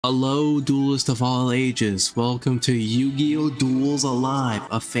Hello, duelist of all ages. Welcome to Yu-Gi-Oh! Duels Alive,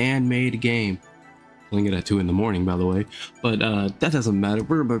 a fan-made game. Playing it at 2 in the morning, by the way. But that doesn't matter.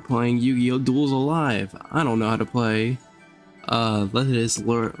 We're playing Yu-Gi-Oh! Duels Alive. I don't know how to play. Let's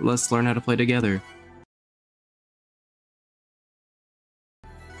learn how to play together.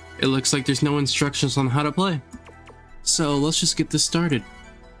 It looks like there's no instructions on how to play. So let's just get this started.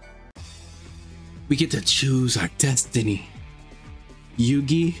 We get to choose our destiny.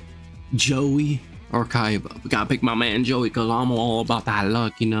 Yugi, Joey, or Kaiba. We gotta pick my man Joey because I'm all about that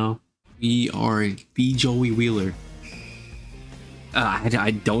luck, you know. We are the Joey Wheeler.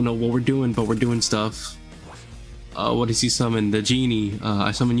 I don't know what we're doing, but we're doing stuff. What does he summon? The genie.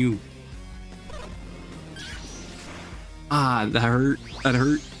 I summon you. Ah, that hurt. That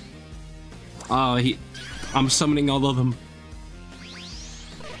hurt. I'm summoning all of them.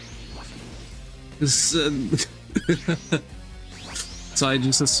 So I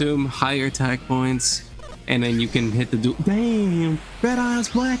just assume higher attack points, and then you can hit the duel. Damn! Red Eyes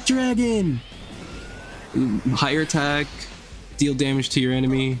Black Dragon! Higher attack, deal damage to your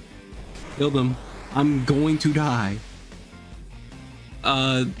enemy, kill them. I'm going to die.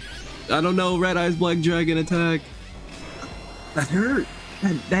 I don't know, Red Eyes Black Dragon attack. That hurt!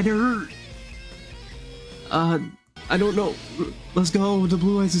 That hurt! I don't know. Let's go, the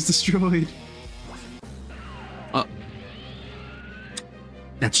Blue Eyes is destroyed.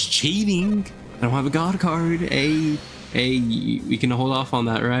 That's cheating. I don't have a god card. Hey, we can hold off on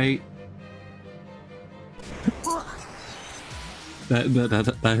that, right?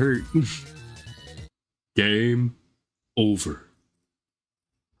 That hurt. Game over.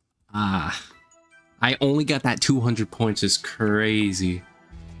 I only got that 200 points. Is crazy.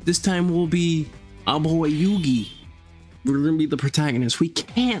 This time we'll be our boy Yugi. We're gonna be the protagonist. We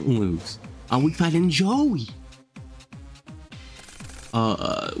can't lose. We fighting Joey.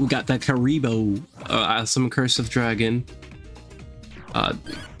 We got that Karibo, some Curse of Dragon.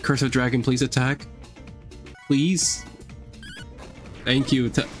 Curse of Dragon, please attack. Please. Thank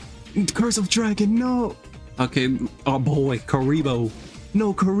you. Curse of Dragon, no! Okay, oh boy, Karibo.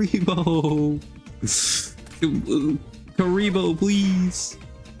 No, Karibo! Karibo, please!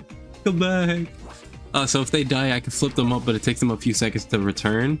 Come back! So if they die, I can flip them up, but it takes them a few seconds to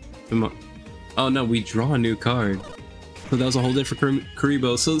return. Oh no, we draw a new card. So that was a whole different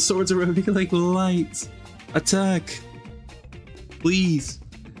Karibo. So the swords are revealing like lights. Attack. Please.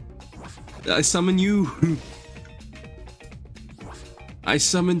 I summon you. I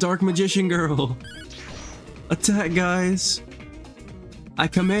summon Dark Magician Girl. Attack, guys. I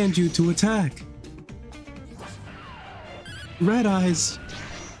command you to attack. Red Eyes.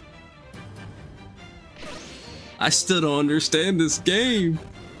 I still don't understand this game.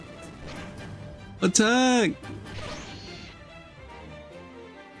 Attack.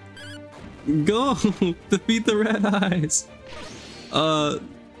 Go! Defeat the Red Eyes!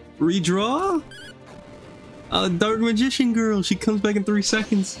 Redraw? Dark Magician Girl, she comes back in 3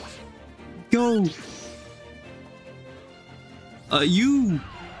 seconds. Go! You!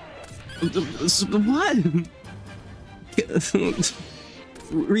 What?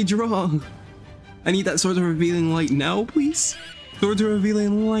 Redraw! I need that Swords of Revealing Light now, please? Swords of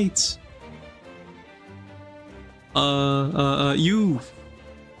Revealing Light! You!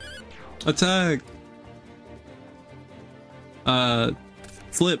 Attack!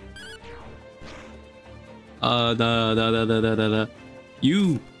 Flip!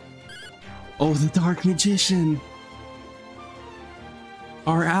 You! Oh, the Dark Magician!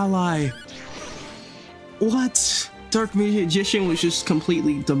 Our ally! What? Dark Magician was just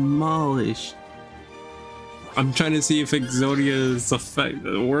completely demolished. I'm trying to see if Exodia's effect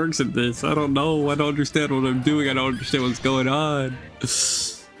works in this. I don't know. I don't understand what I'm doing. I don't understand what's going on.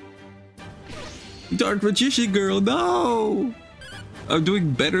 Dark Magician Girl, no! I'm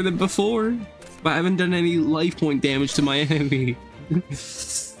doing better than before, but I haven't done any life point damage to my enemy.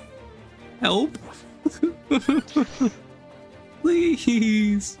 Help!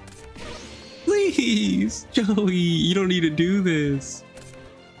 Please! Please! Joey, you don't need to do this.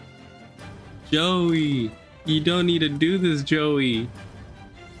 Joey, you don't need to do this, Joey.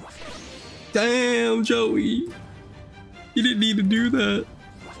 Damn, Joey! You didn't need to do that.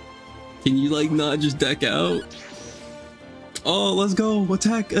 Can you like not just deck out? Oh, let's go!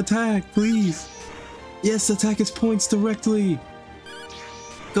 Attack! Attack! Please! Yes, attack his points directly!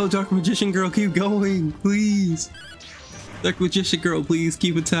 Go, Dark Magician Girl, keep going! Please! Dark Magician Girl, please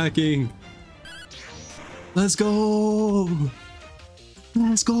keep attacking! Let's go!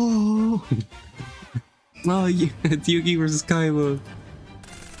 Let's go! Oh, yeah, it's Yugi versus Kaiba.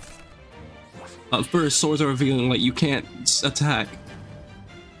 First, swords are revealing like you can't attack.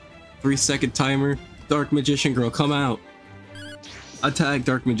 3-second timer. Dark Magician Girl, come out. Attack,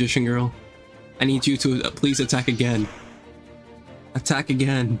 Dark Magician Girl. I need you to please attack again. Attack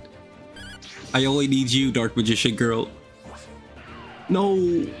again. I only need you, Dark Magician Girl. No,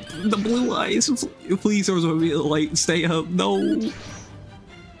 the blue eyes. Please, there was a light. Stay up. No.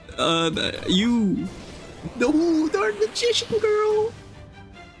 You. No, Dark Magician Girl.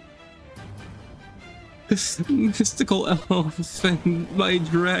 Mystical elephant, my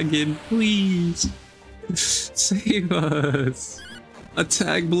dragon, please save us.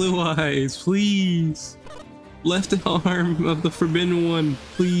 Attack Blue Eyes, please. Left arm of the Forbidden One,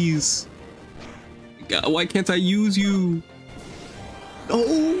 please. God, why can't I use you? No,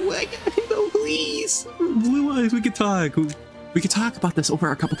 no, please. Blue Eyes, we could talk. We could talk about this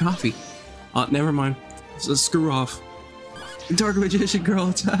over a cup of coffee. Never mind. So screw off. Dark Magician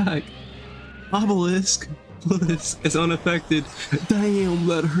Girl, attack. Obelisk is unaffected. Damn,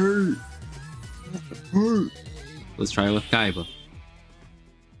 that hurt. That hurt. Let's try with Kaiba.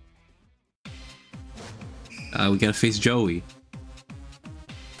 We gotta face Joey.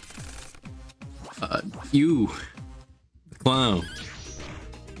 You, the clown.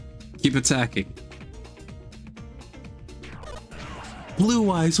 Keep attacking.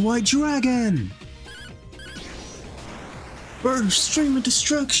 Blue Eyes White Dragon. Burst Stream of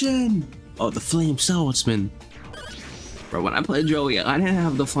Destruction. Oh, the Flame Swordsman. Bro, when I played Joey, I didn't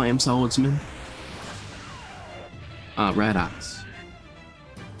have the Flame Swordsman. Red Eyes.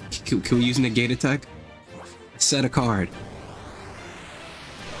 Can we use Negate Attack? Set a card.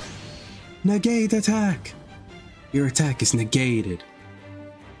 Negate Attack! Your attack is negated.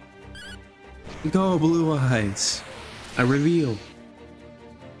 Go, Blue Eyes. I reveal.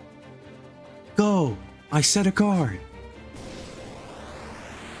 Go! I set a card.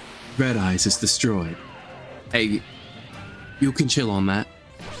 Red Eyes is destroyed. Hey, you can chill on that.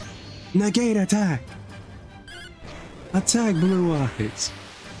 Negate Attack! Attack Blue Eyes!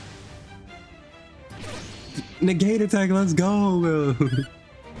 Negate Attack, let's go!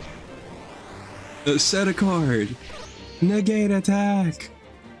 Set a card! Negate Attack!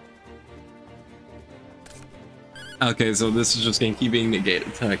 Okay, so this is just gonna keep being Negate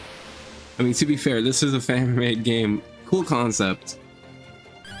Attack. I mean, to be fair, this is a fan-made game. Cool concept.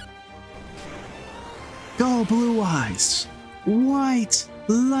 Go, Blue Eyes! White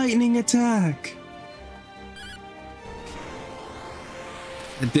Lightning Attack!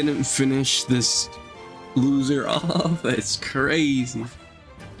 I didn't finish this loser off. That's crazy.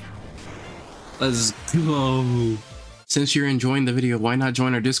 Let's go. Since you're enjoying the video, why not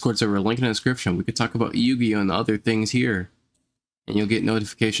join our Discord server? Link in the description. We could talk about Yu-Gi-Oh! And other things here. And you'll get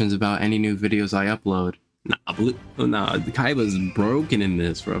notifications about any new videos I upload. Nah, Kaiba's broken in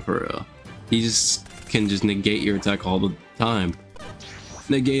this, bro, for real. He just can just negate your attack all the time.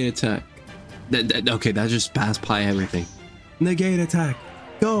 Negate attack. Okay, that just passed by everything. Negate attack.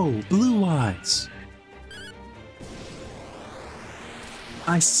 Go, Blue Eyes.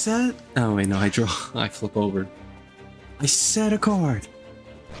 I set. Oh wait, no, I draw. I flip over. I set a card.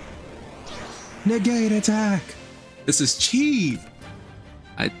 Negate attack. This is cheap.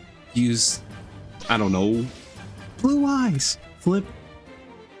 I use. I don't know. Blue Eyes. Flip.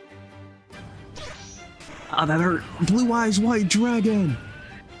 Ah, that hurt. Blue Eyes White Dragon.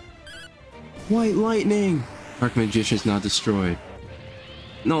 White Lightning. Dark Magician's not destroyed.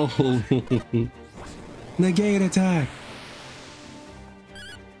 No. Negate attack.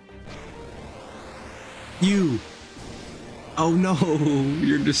 You. Oh no,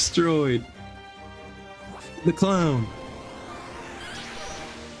 you're destroyed. The clown.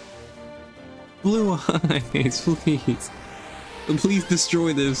 Blue Eyes, please. Please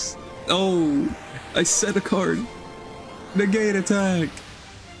destroy this. Oh, I set a card. Negate attack.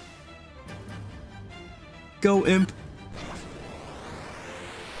 Go, Imp.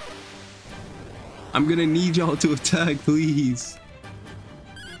 I'm gonna need y'all to attack, please.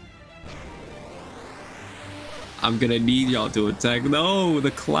 I'm gonna need y'all to attack. No,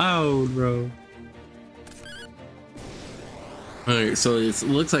 the cloud, bro. Alright, so it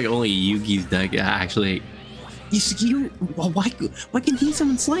looks like only Yugi's deck actually. You why can he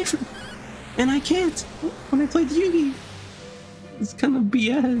summon Slifer? And I can't when I played Yugi. It's kind of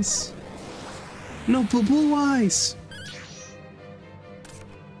BS. No, Blue Eyes.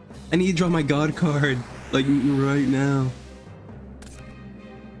 I need to draw my God card, like right now.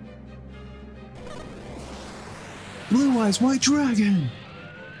 Blue Eyes White Dragon.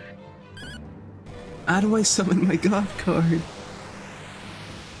 How do I summon my God card?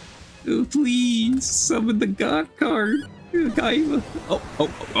 Oh, please summon the God card.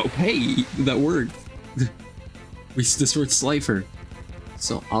 Oh, hey, that worked. We destroyed Slifer.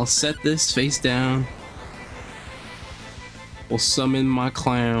 So I'll set this face down. We'll summon my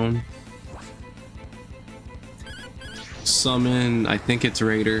clown. Summon, I think it's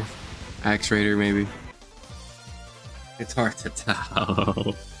Raider. Axe Raider, maybe. It's hard to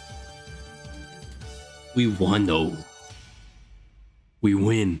tell. We won, though. We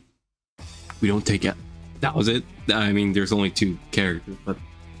win. We don't take it. That was it. I mean, there's only 2 characters, but...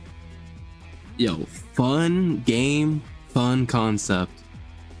 Yo, fun game, fun concept.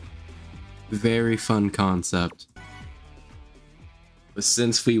 Very fun concept. But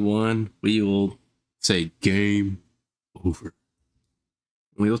since we won, we will say game over.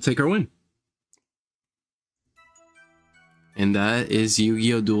 We will take our win. And that is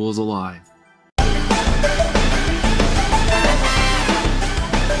Yu-Gi-Oh! Duels Alive.